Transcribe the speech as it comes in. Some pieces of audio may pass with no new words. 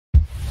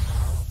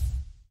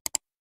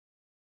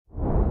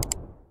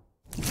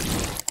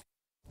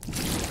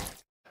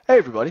Hey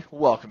everybody,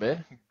 welcome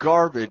in.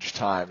 Garbage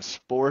Time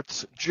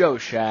Sports, Joe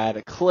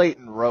Shad,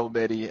 Clayton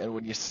Romity, and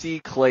when you see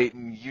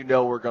Clayton, you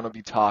know we're going to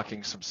be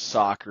talking some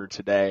soccer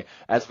today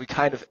as we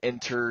kind of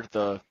enter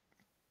the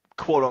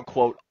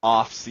quote-unquote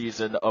off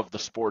season of the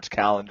sports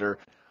calendar.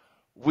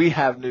 We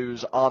have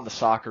news on the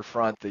soccer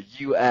front. The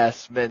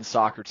U.S. men's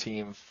soccer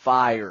team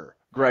fire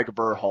Greg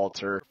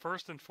Berhalter.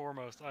 First and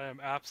foremost, I am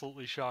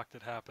absolutely shocked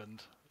it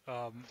happened.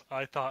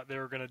 I thought they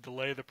were going to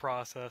delay the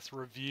process,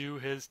 review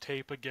his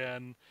tape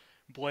again,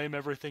 blame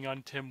everything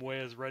on Tim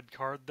Weah's red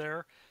card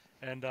there,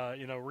 and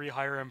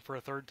rehire him for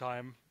a third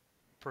time,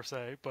 per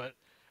se. But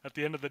at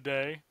the end of the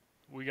day,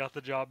 we got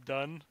the job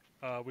done.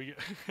 We,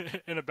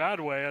 in a bad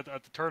way, at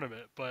the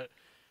tournament, but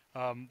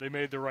they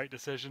made the right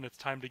decision. It's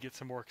time to get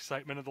some more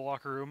excitement in the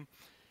locker room.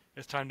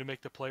 It's time to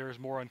make the players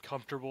more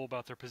uncomfortable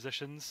about their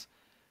positions.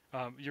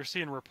 You're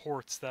seeing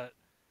reports that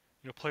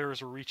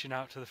players are reaching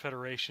out to the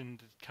federation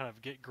to kind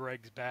of get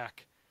Greg's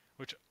back,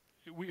 which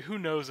who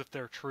knows if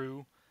they're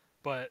true,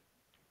 but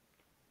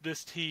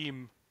this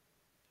team,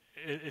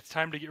 it's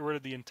time to get rid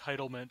of the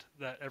entitlement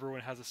that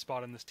everyone has a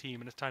spot in this team,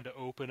 and it's time to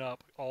open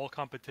up all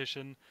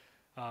competition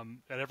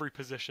at every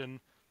position.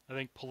 I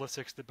think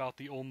Pulisic's about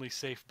the only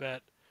safe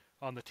bet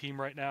on the team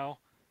right now,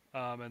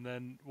 and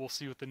then we'll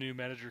see what the new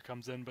manager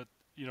comes in. But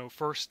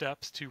first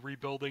steps to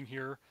rebuilding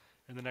here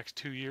in the next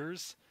 2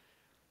 years.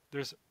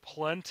 There's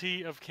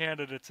plenty of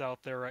candidates out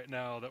there right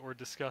now that we're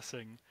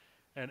discussing,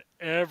 and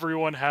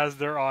everyone has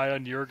their eye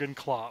on Jurgen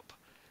Klopp.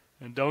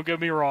 And don't get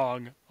me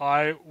wrong,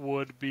 I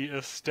would be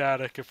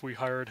ecstatic if we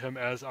hired him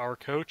as our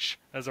coach,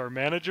 as our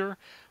manager,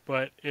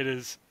 but it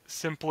is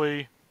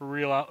simply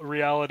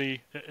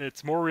reality.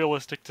 It's more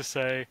realistic to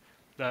say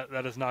that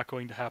that is not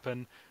going to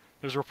happen.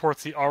 There's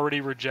reports he already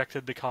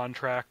rejected the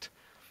contract,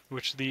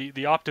 which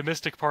the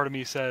optimistic part of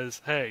me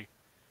says, hey,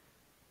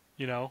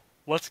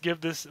 let's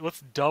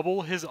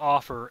double his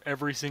offer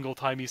every single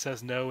time he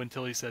says no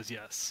until he says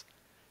yes.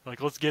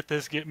 Like, let's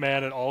get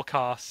man at all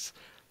costs.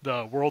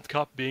 The World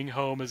Cup being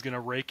home is going to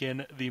rake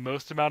in the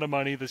most amount of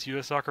money this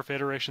U.S. Soccer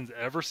Federation's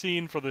ever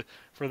seen for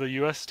the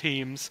U.S.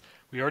 teams.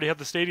 We already have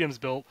the stadiums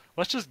built.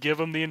 Let's just give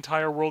them the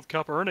entire World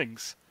Cup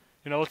earnings.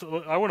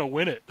 I want to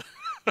win it.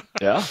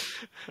 Yeah.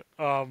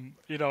 I'm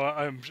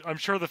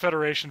sure the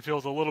Federation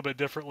feels a little bit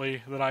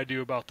differently than I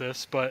do about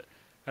this, but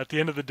at the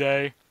end of the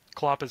day,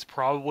 Klopp is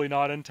probably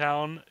not in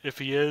town. If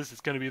he is,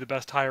 it's going to be the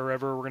best hire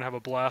ever. We're going to have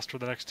a blast for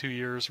the next 2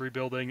 years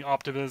rebuilding.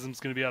 Optimism's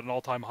going to be at an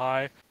all-time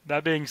high.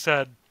 That being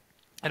said,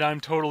 and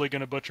I'm totally going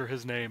to butcher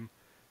his name,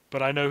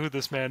 but I know who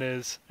this man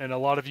is, and a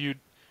lot of you,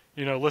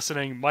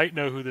 listening might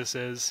know who this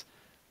is,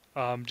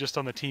 just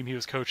on the team he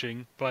was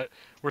coaching. But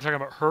we're talking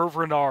about Hervé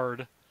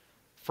Renard,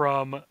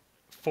 from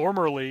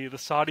formerly the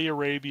Saudi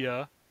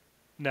Arabia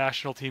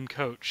national team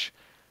coach.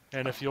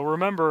 And if you'll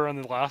remember, in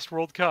the last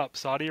World Cup,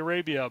 Saudi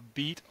Arabia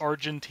beat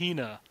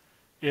Argentina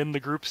in the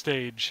group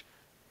stage,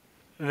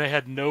 and they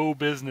had no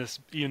business,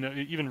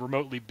 even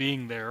remotely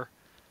being there.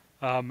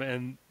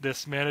 And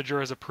this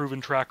manager has a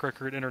proven track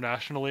record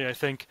internationally. I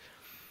think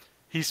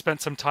he spent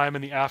some time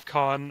in the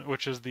AFCON,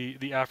 which is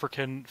the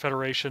African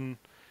Federation,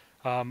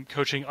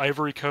 coaching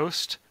Ivory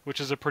Coast, which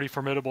is a pretty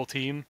formidable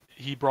team.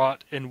 He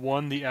brought and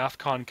won the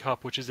AFCON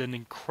Cup, which is an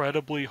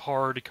incredibly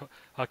hard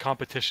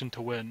competition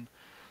to win.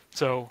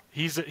 So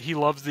he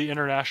loves the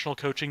international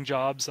coaching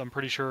jobs. I'm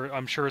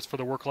sure it's for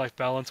the work-life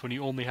balance when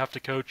you only have to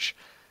coach,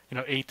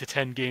 8 to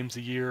 10 games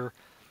a year.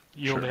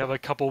 You only have a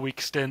couple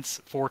week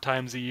stints 4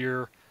 times a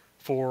year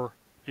for,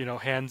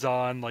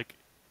 hands-on,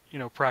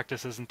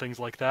 practices and things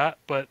like that.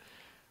 But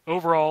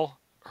overall,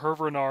 Hervé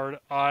Renard,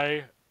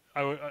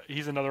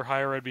 he's another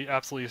hire I'd be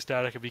absolutely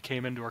ecstatic if he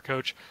came into our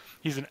coach.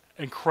 He's an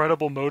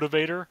incredible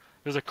motivator.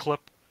 There's a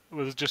clip that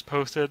was just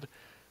posted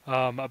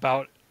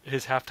about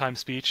his halftime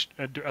speech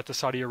at the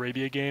Saudi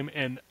Arabia game,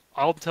 and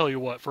I'll tell you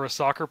what, for a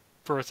soccer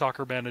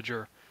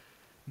manager,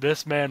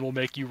 this man will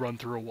make you run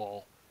through a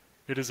wall.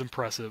 It is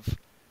impressive.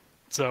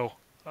 So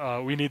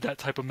we need that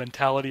type of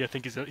mentality. I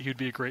think he'd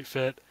be a great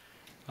fit.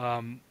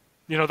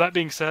 That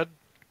being said,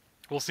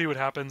 we'll see what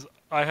happens.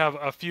 I have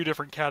a few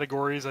different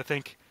categories. I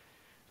think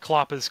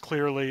Klopp is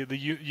clearly the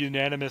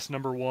unanimous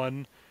number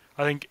one.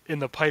 I think in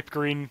the pipe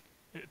dream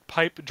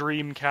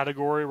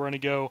category, we're going to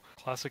go,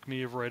 classic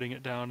me of writing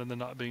it down and then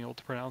not being able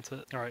to pronounce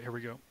it. All right, here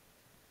we go.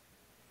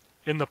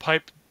 In the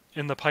pipe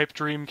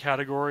dream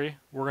category,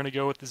 we're going to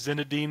go with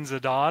Zinedine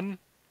Zidane.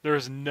 There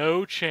is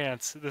no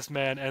chance this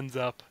man ends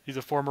up. He's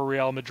a former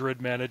Real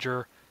Madrid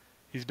manager.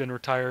 He's been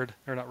retired,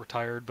 or not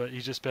retired, but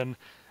he's just been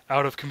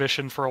out of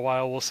commission for a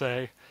while, we'll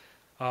say.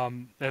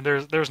 And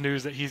there's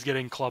news that he's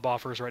getting club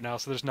offers right now,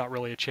 so there's not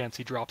really a chance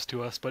he drops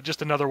to us. But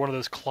just another one of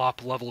those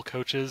Klopp-level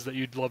coaches that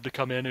you'd love to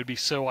come in. It would be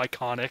so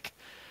iconic.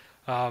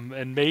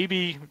 And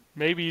maybe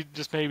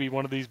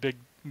one of these big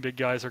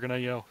guys are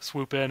going to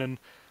swoop in and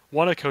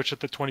want to coach at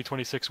the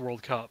 2026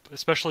 World Cup,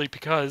 especially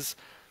because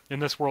in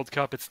this World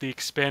Cup it's the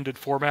expanded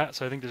format.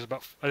 So I think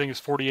it's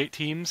 48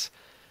 teams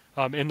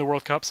in the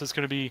World Cup, so it's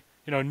going to be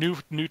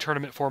new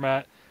tournament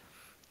format.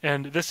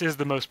 And this is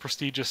the most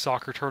prestigious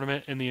soccer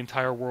tournament in the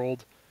entire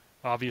world.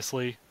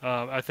 obviously.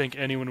 I think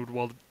anyone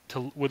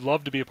would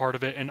love to be a part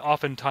of it, and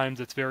oftentimes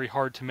it's very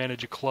hard to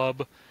manage a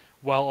club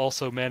while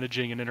also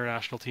managing an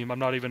international team. I'm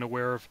not even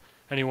aware of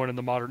anyone in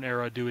the modern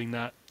era doing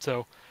that.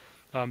 So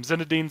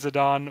Zinedine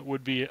Zidane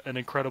would be an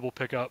incredible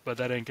pickup, but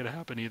that ain't gonna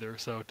happen either.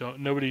 So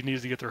nobody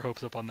needs to get their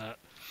hopes up on that.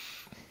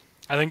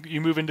 I think you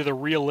move into the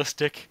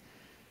realistic.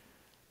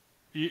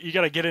 You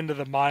got to get into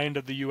the mind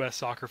of the U.S.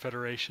 Soccer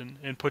Federation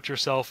and put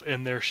yourself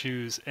in their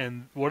shoes.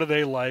 And what do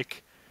they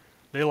like?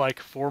 They like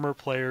former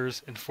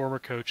players and former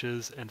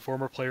coaches and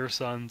former players'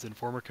 sons and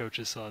former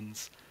coaches'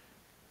 sons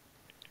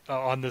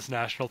on this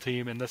national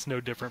team, and that's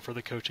no different for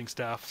the coaching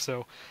staff.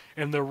 So,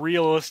 in the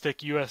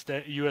realistic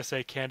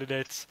USA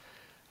candidates,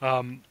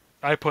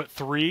 I put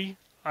three.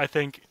 I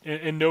think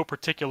in no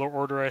particular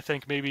order. I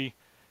think maybe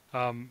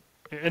in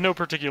no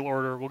particular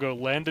order, we'll go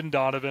Landon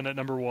Donovan at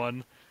number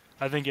one.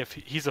 I think if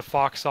he's a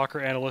Fox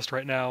soccer analyst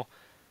right now,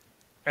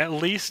 at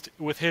least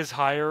with his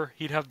hire,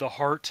 he'd have the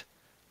heart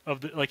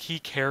of he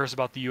cares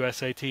about the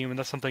USA team, and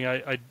that's something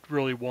I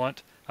really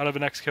want out of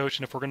an ex-coach.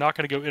 And if we're not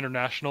going to go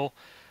international,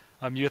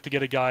 you have to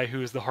get a guy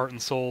who is the heart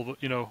and soul,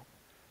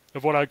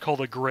 of what I'd call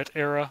the grit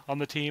era on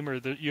the team, or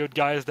you had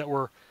guys that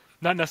were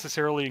not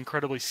necessarily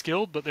incredibly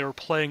skilled, but they were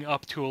playing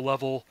up to a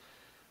level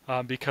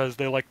because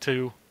they like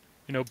to,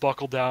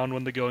 buckle down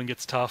when the going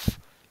gets tough.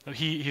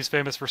 He's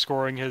famous for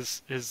scoring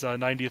his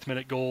 90th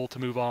minute goal to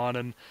move on,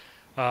 and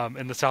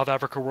in the South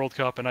Africa World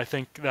Cup. And I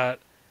think that,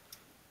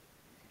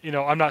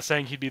 I'm not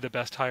saying he'd be the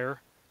best hire,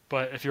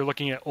 but if you're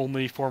looking at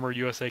only former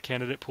USA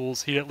candidate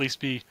pools, he'd at least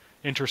be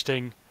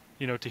interesting,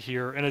 to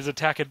hear. And is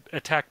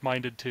attack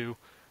minded too.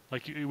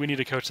 Like, we need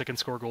a coach that can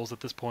score goals at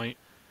this point,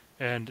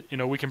 and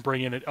we can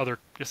bring in other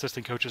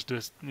assistant coaches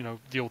to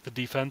deal with the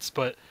defense.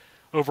 But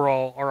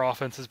overall, our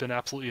offense has been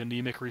absolutely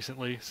anemic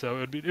recently,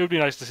 so it would be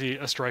nice to see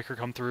a striker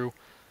come through.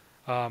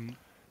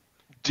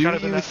 Do you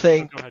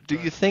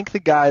think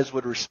the guys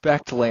would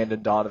respect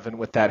Landon Donovan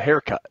with that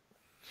haircut?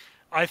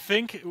 I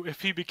think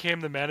if he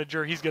became the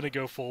manager, he's going to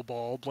go full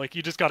bald. Like,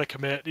 you just got to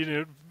commit.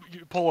 You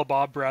pull a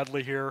Bob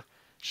Bradley here,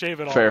 shave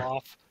it Fair. all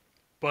off.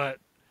 But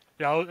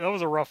yeah, that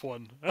was a rough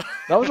one.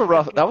 That was a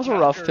rough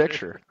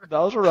picture. That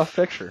was a rough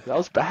picture. That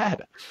was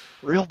bad,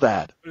 real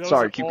bad.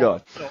 Sorry, keep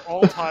going.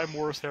 All-time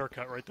worst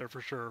haircut right there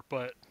for sure.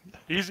 But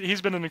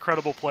he's been an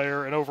incredible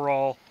player, and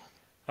overall,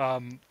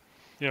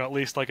 at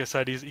least like I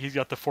said, he's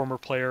got the former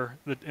player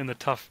in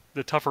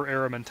the tougher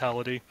era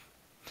mentality.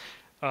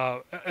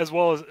 As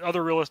well as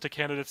other realistic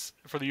candidates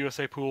for the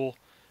USA pool.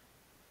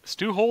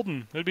 Stu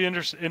Holden would be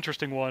an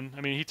interesting one.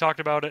 I mean, he talked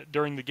about it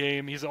during the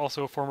game. He's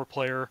also a former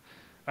player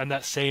in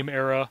that same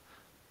era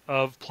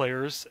of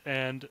players,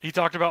 and he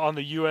talked about on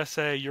the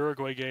USA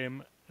Uruguay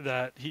game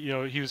that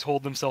he was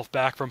holding himself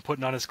back from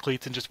putting on his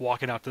cleats and just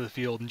walking out to the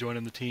field and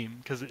joining the team,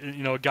 because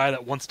a guy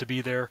that wants to be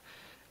there,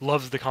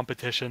 loves the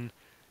competition.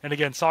 And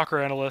again, soccer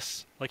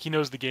analysts, he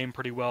knows the game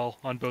pretty well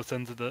on both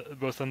ends of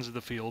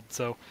the field.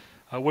 So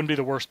wouldn't be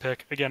the worst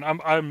pick. Again,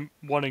 I'm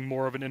wanting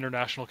more of an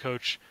international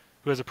coach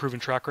who has a proven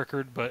track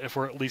record. But if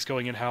we're at least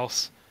going in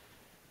house,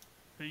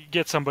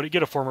 get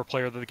a former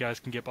player that the guys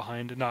can get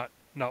behind,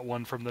 not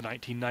one from the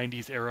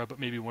 1990s era, but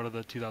maybe one of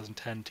the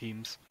 2010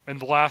 teams. And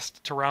the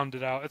last to round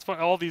it out, it's fun.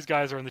 All these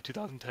guys are in the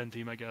 2010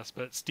 team, I guess.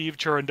 But Steve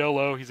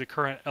Cherundolo, he's a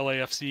current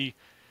LAFC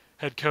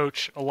head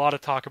coach. A lot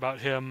of talk about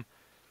him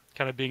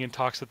kind of being in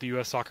talks with the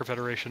U.S. Soccer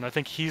Federation. I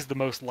think he's the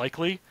most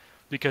likely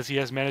because he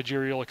has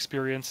managerial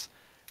experience.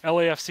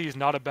 LAFC is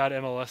not a bad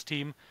MLS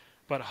team,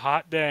 but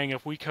hot dang,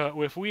 if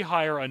we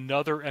hire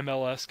another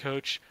MLS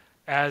coach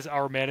as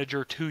our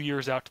manager 2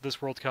 years out to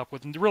this World Cup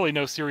with really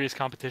no serious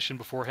competition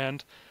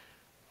beforehand,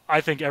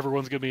 I think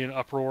everyone's going to be in an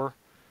uproar.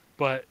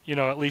 But,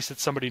 at least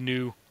it's somebody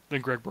new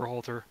than Greg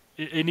Berhalter.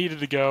 It needed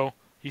to go.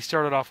 He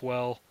started off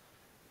well,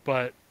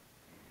 but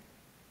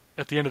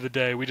at the end of the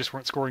day, we just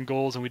weren't scoring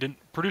goals and we didn't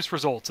produce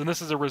results. And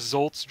this is a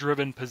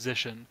results-driven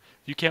position.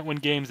 If you can't win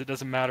games, it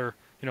doesn't matter,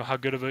 how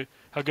good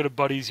of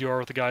buddies you are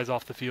with the guys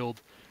off the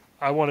field.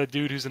 I want a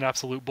dude who's an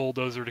absolute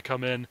bulldozer to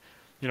come in,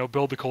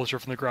 build the culture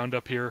from the ground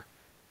up here,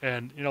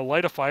 and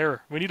light a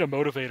fire. We need a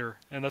motivator,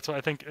 and that's what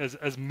I think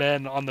as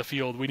men on the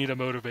field, we need a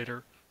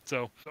motivator.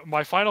 So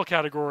my final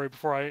category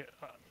before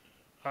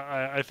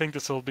I think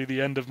this will be the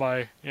end of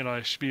my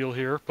spiel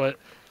here, but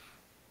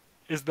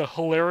is the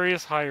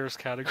hilarious hires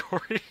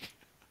category.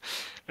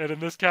 And in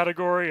this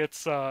category,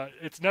 it's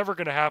never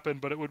going to happen,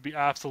 but it would be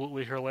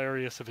absolutely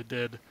hilarious if it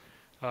did.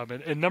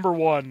 And number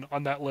one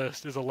on that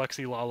list is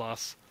Alexi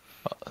Lalas.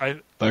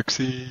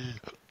 Alexi.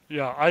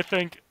 Yeah, I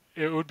think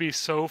it would be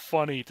so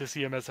funny to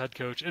see him as head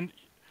coach. And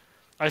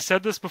I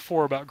said this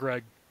before about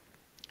Greg.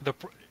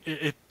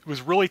 It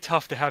was really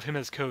tough to have him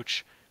as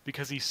coach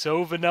because he's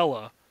so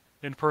vanilla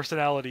in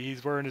personality.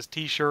 He's wearing his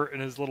T-shirt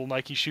and his little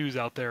Nike shoes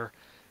out there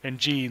and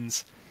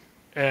jeans.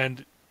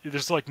 And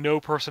there's no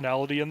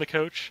personality in the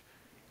coach.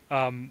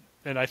 And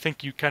I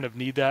think you kind of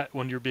need that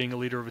when you're being a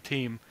leader of a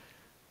team.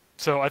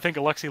 So I think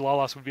Alexi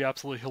Lalas would be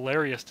absolutely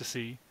hilarious to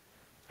see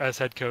as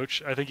head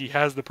coach. I think he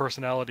has the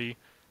personality.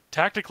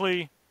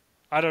 Tactically,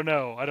 I don't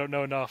know. I don't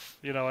know enough.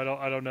 I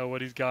don't know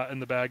what he's got in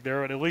the bag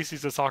there. But at least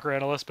he's a soccer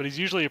analyst. But he's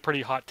usually a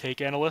pretty hot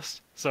take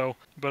analyst. So,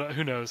 but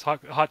who knows?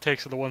 Hot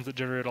takes are the ones that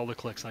generate all the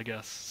clicks, I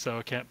guess. So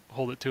I can't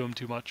hold it to him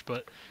too much.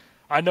 But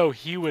I know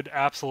he would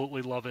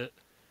absolutely love it.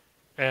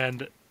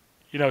 And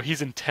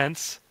he's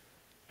intense.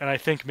 And I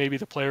think maybe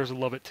the players would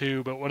love it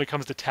too. But when it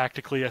comes to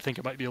tactically, I think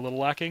it might be a little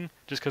lacking,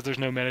 just because there's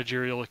no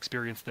managerial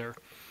experience there.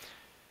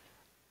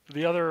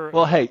 The other.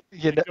 Well, hey,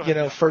 Go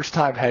ahead.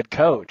 first-time head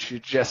coach,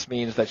 it just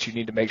means that you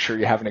need to make sure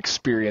you have an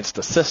experienced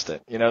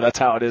assistant. That's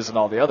how it is in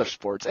all the other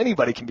sports.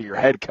 Anybody can be your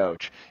head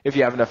coach if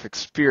you have enough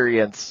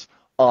experience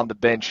on the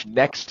bench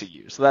next to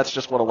you. So that's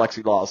just what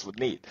Alexi Laws would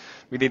need.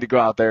 We need to go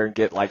out there and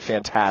get like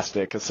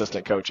fantastic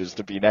assistant coaches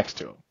to be next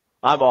to him.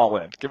 I'm all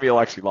in. Give me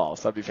Alexi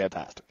Laws. That'd be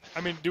fantastic. I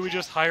mean, do we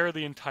just hire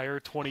the entire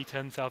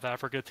 2010 South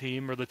Africa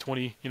team or the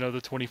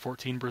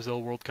 2014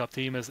 Brazil World Cup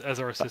team as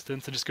our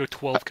assistants and just go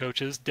 12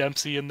 coaches?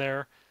 Dempsey in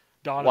there,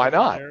 Donovan Why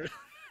not? in there,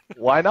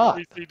 Why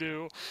not?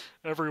 do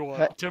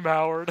everyone. Tim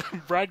Howard,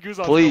 Brad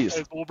Guzan. Please.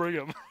 We'll bring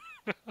him.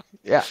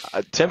 Yeah,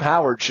 Tim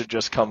Howard should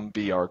just come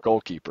be our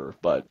goalkeeper,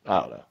 but I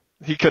don't know.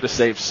 He could have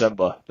saved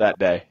Simba that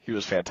day. He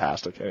was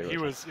fantastic. Anyway. He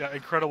was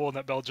incredible in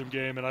that Belgium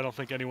game, and I don't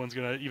think anyone's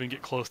going to even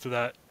get close to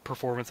that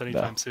performance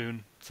anytime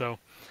soon. So,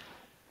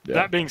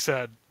 That being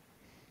said,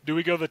 do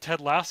we go the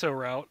Ted Lasso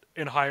route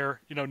and hire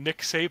Nick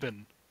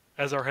Saban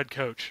as our head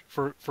coach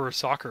for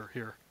soccer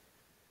here?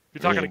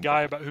 You're talking a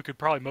guy about who could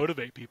probably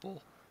motivate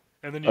people.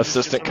 And then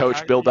assistant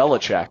coach Bill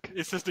Belichick.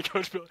 Assistant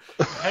coach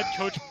head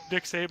coach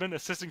Nick Saban,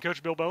 assistant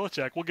coach Bill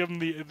Belichick. We'll give him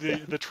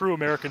the true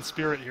American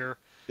spirit here.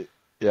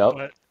 Yep.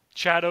 But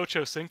Chad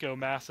Ochocinco,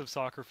 massive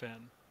soccer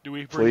fan. Do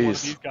we bring one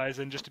of these guys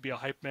in just to be a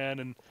hype man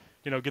and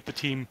get the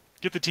team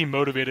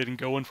motivated and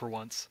going for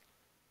once?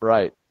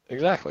 Right.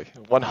 Exactly.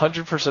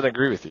 100%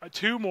 agree with you.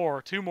 Two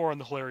more on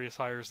the hilarious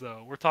hires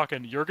though. We're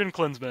talking Jurgen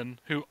Klinsmann,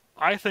 who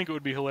I think it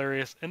would be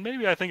hilarious, and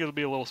maybe I think it'll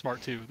be a little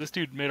smart too. This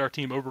dude made our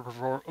team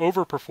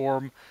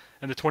overperform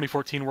in the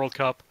 2014 World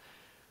Cup.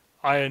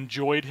 I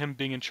enjoyed him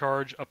being in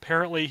charge.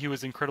 Apparently, he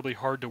was incredibly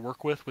hard to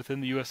work with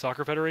within the U.S.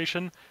 Soccer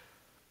Federation.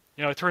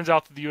 It turns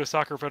out that the U.S.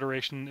 Soccer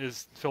Federation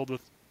is filled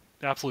with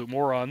absolute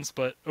morons,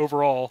 but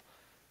overall,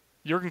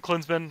 Jurgen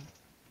Klinsmann,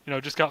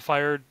 just got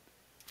fired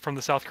from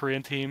the South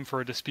Korean team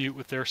for a dispute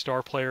with their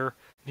star player.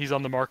 He's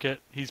on the market.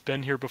 He's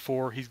been here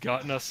before. He's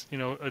gotten us,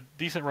 a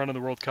decent run in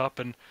the World Cup,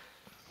 and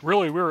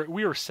really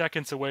we were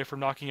seconds away from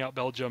knocking out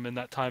Belgium in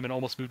that time and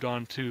almost moved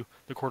on to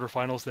the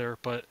quarterfinals there,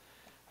 but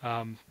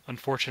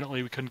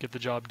unfortunately we couldn't get the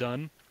job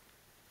done.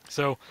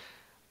 So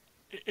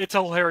it's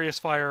a hilarious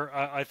fire,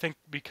 I think,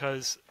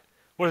 because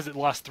the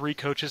last 3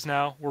 coaches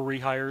now were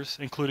rehires,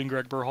 including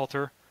Greg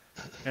Berhalter.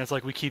 And it's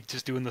like we keep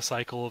just doing the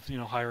cycle of,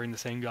 hiring the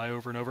same guy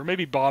over and over.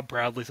 Maybe Bob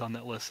Bradley's on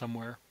that list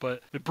somewhere.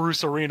 But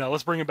Bruce Arena,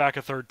 let's bring him back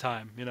a third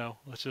time,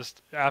 Let's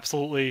just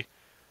absolutely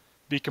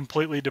be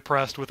completely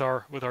depressed with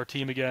our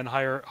team again,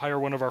 hire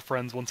one of our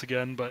friends once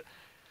again. But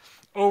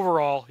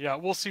overall,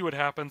 we'll see what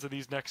happens in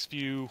these next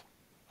few,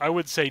 I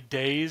would say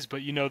days,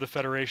 but the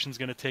Federation's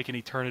going to take an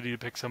eternity to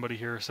pick somebody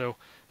here. So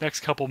next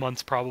couple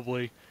months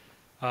probably.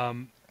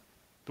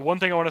 The one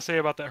thing I want to say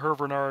about that Hervé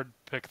Renard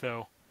pick,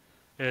 though,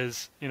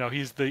 is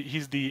he's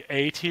the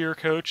A tier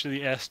coach.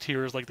 The S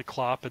tier is like the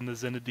Klopp and the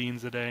Zinedine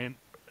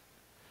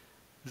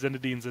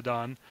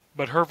Zidane.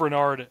 But Hervé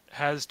Renard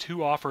has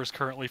 2 offers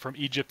currently from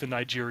Egypt and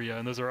Nigeria,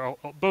 and those are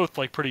both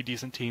like pretty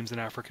decent teams in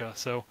Africa.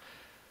 So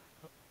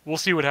we'll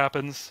see what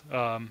happens.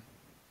 I'm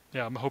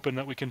hoping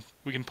that we can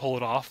pull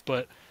it off.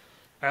 But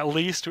at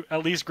least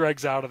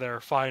Greg's out of there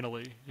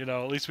finally.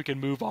 At least we can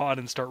move on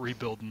and start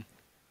rebuilding.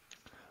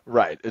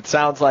 Right. It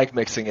sounds like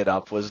mixing it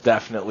up was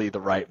definitely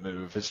the right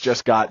move. It's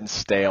just gotten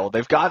stale.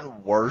 They've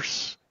gotten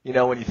worse.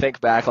 When you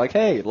think back, like,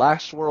 hey,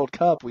 last World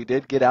Cup, we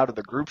did get out of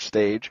the group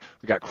stage.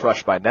 We got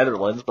crushed by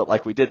Netherlands,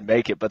 but we did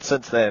make it. But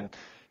since then,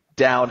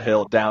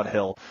 downhill.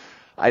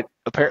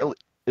 Apparently,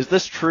 is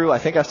this true? I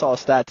think I saw a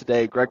stat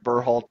today. Greg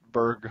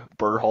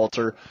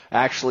Berhalter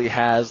actually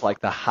has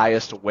the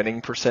highest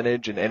winning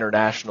percentage in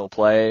international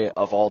play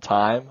of all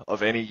time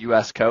of any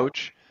U.S.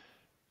 coach.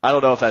 I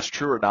don't know if that's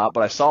true or not,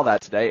 but I saw that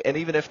today. And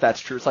even if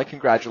that's true, it's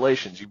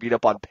congratulations. You beat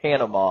up on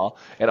Panama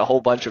and a whole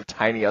bunch of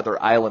tiny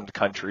other island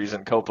countries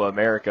in Copa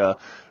America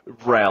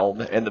realm,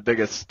 and the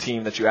biggest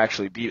team that you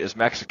actually beat is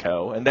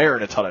Mexico, and they're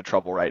in a ton of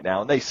trouble right now,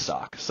 and they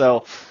suck.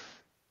 So,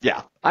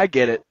 yeah, I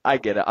get it.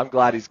 I'm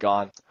glad he's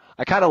gone.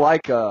 I kind of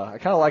like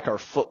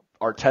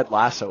our Ted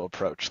Lasso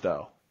approach,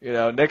 though.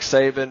 Nick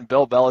Saban,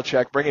 Bill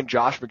Belichick, bringing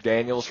Josh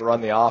McDaniels to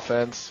run the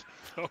offense.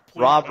 Oh,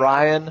 Rob no.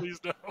 Ryan. Please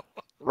no.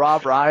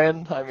 Rob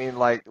Ryan, I mean,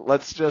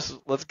 let's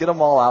get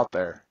them all out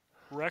there.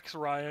 Rex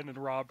Ryan and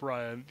Rob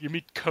Ryan. You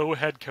meet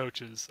co-head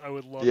coaches. I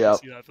would love to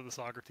see that for the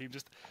soccer team.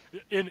 Just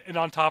and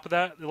on top of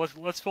that,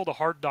 let's fill the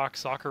Hard Knock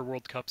Soccer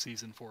World Cup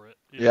season for it.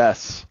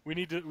 Yes. We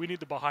need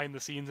the behind the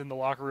scenes in the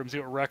locker room, see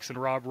what Rex and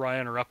Rob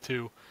Ryan are up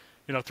to,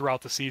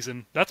 throughout the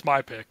season. That's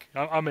my pick.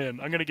 I'm in.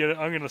 I'm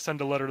gonna send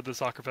a letter to the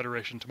Soccer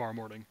Federation tomorrow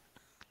morning.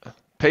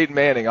 Peyton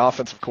Manning,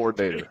 offensive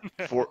coordinator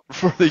for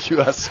the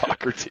U.S.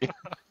 soccer team.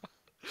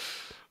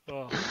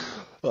 Oh.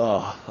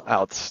 Oh,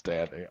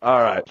 outstanding. All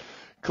right.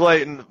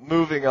 Clayton,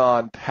 moving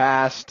on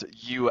past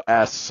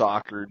U.S.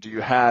 soccer, do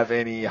you have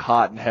any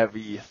hot and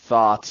heavy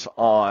thoughts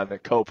on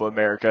Copa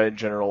America in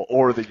general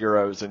or the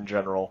Euros in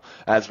general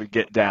as we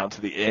get down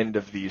to the end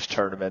of these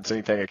tournaments?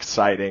 Anything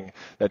exciting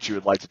that you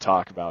would like to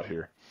talk about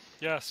here?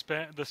 Yeah,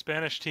 the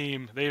Spanish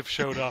team, they've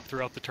showed up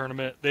throughout the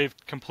tournament. They've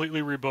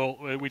completely rebuilt.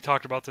 We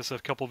talked about this a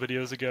couple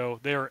videos ago.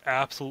 They are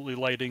absolutely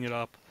lighting it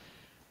up.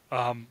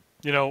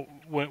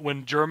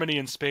 When Germany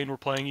and Spain were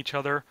playing each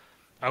other,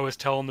 I was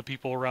telling the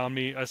people around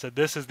me, I said,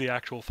 this is the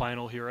actual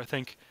final here. I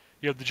think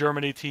you have the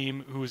Germany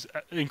team, who's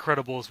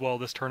incredible as well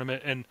this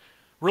tournament, and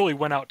really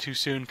went out too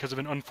soon because of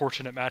an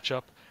unfortunate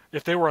matchup.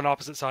 If they were on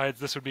opposite sides,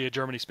 this would be a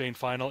Germany-Spain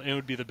final, and it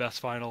would be the best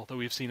final that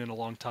we've seen in a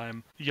long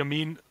time.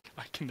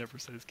 I can never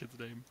say this kid's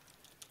name.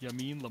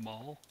 Yamin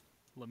Lamal?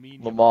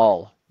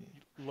 Lamal.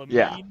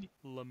 Yeah.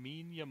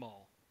 Lamine Yamal.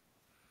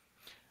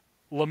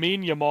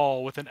 Lamine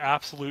Yamal with an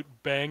absolute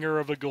banger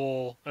of a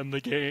goal in the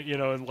game,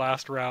 in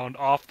last round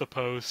off the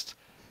post.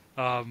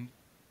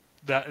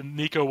 That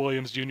Nico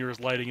Williams Jr. is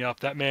lighting up.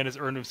 That man has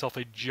earned himself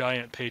a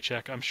giant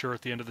paycheck, I'm sure,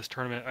 at the end of this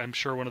tournament. I'm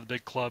sure one of the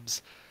big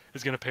clubs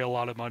is going to pay a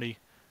lot of money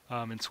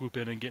and swoop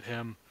in and get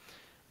him.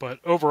 But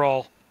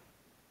overall,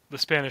 the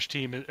Spanish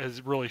team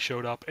has really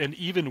showed up, and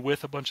even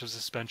with a bunch of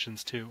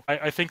suspensions too.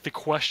 I think the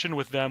question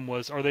with them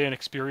was, are they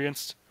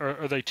inexperienced, or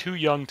are they too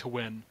young to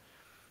win?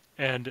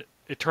 And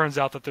it turns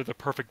out that they're the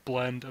perfect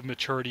blend of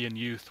maturity and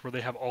youth, where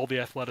they have all the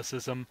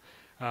athleticism,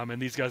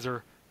 and these guys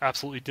are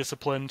absolutely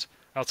disciplined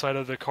outside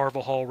of the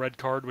Carvajal red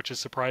card, which is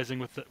surprising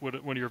with one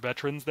of your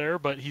veterans there,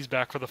 but he's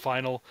back for the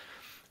final.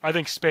 I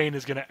think Spain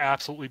is going to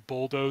absolutely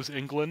bulldoze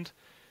England.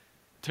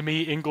 To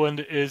me,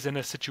 England is in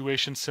a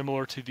situation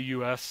similar to the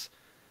U.S.,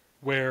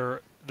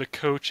 where the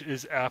coach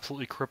is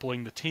absolutely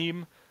crippling the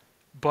team,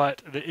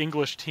 but the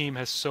English team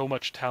has so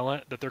much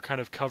talent that they're kind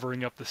of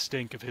covering up the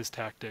stink of his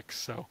tactics.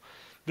 So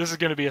this is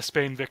going to be a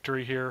Spain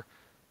victory here,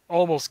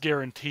 almost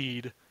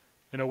guaranteed.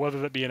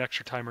 Whether that be in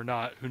extra time or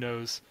not, who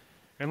knows?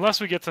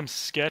 Unless we get some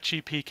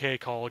sketchy PK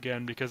call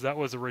again, because that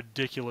was a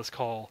ridiculous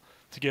call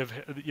to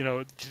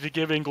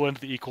give England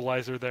the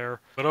equalizer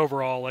there. But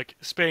overall,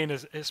 Spain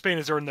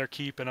has earned their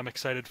keep, and I'm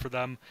excited for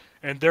them,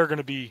 and they're going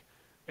to be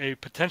a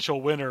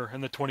potential winner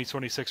in the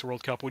 2026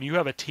 World Cup. When you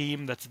have a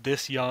team that's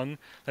this young,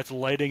 that's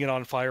lighting it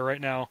on fire right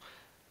now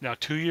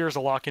 2 years a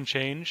lot can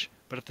change,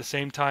 but at the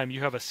same time, you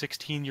have a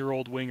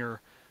 16-year-old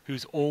winger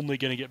who's only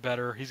going to get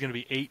better. He's going to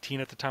be 18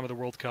 at the time of the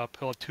World Cup.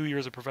 He'll have 2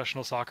 years of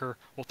professional soccer,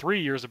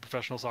 3 years of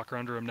professional soccer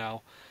under him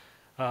now,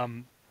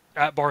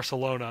 at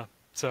Barcelona.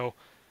 So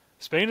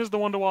Spain is the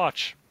one to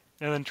watch.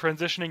 And then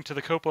transitioning to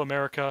the Copa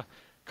America,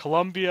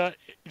 Colombia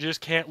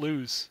just can't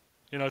lose.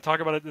 Talk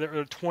about it.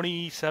 They're a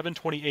 27,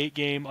 28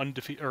 game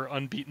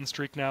unbeaten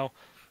streak now,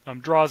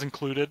 draws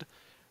included,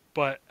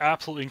 but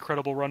absolutely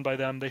incredible run by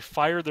them. They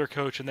fired their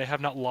coach, and they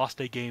have not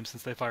lost a game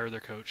since they fired their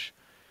coach.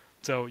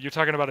 So you're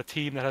talking about a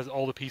team that has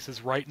all the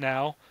pieces right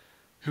now.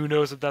 Who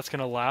knows if that's going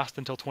to last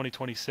until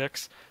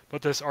 2026?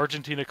 But this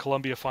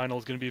Argentina-Colombia final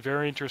is going to be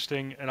very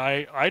interesting, and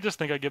I just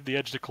think I give the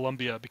edge to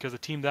Colombia, because a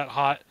team that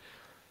hot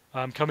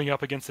coming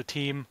up against a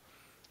team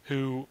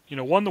who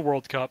won the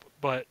World Cup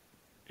but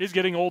is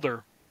getting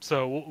older.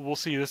 So we'll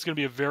see. This is going to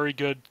be a very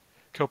good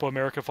Copa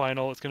America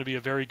final. It's going to be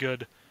a very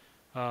good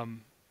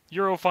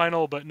Euro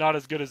final, but not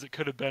as good as it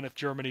could have been if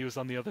Germany was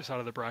on the other side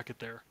of the bracket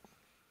there.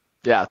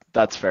 Yeah,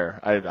 that's fair.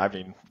 I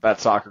mean, that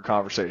soccer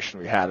conversation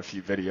we had a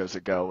few videos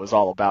ago was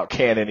all about,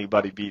 can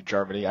anybody beat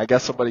Germany? I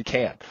guess somebody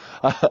can.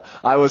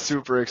 I was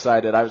super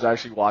excited. I was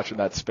actually watching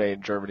that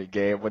Spain-Germany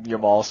game. When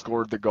Yamal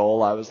scored the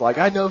goal, I was like,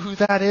 I know who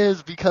that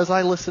is because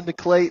I listened to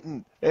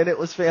Clayton, and it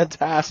was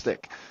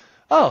fantastic.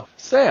 Oh,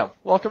 Sam,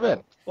 welcome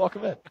in.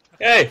 Welcome in.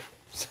 Hey.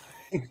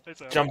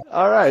 Jump.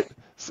 All right.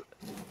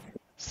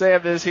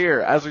 Sam is here.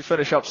 As we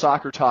finish up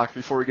soccer talk,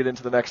 before we get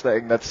into the next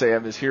thing that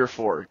Sam is here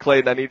for,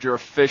 Clayton, I need your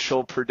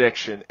official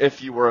prediction.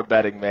 If you were a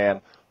betting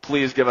man,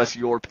 please give us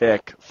your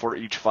pick for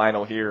each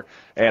final here,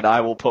 and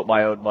I will put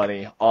my own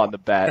money on the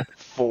bet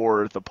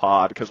for the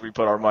pod, because we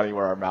put our money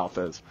where our mouth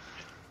is.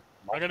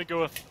 I'm going to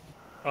go with,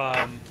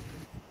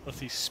 let's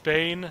see,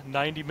 Spain,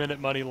 90-minute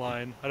money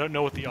line. I don't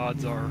know what the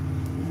odds are.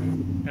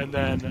 And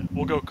then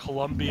we'll go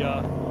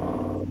Colombia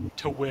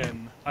to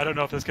win. I don't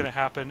know if that's going to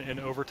happen in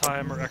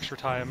overtime or extra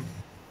time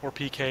or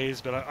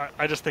PKs, but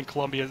I just think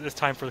it's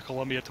time for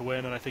Colombia to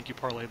win, and I think you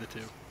parlay the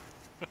two.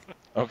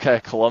 Okay,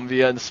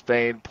 Colombia and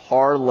Spain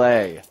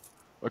parlay,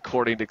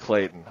 according to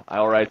Clayton.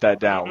 I'll write that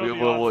down.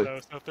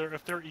 So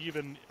if they're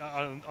even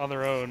on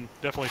their own,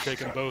 definitely take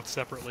them both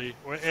separately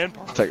and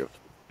parlay.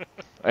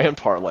 And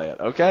parlay it.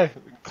 Okay,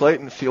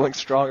 Clayton feeling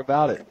strong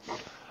about it.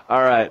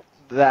 All right,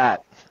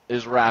 that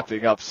is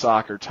wrapping up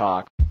soccer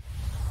talk.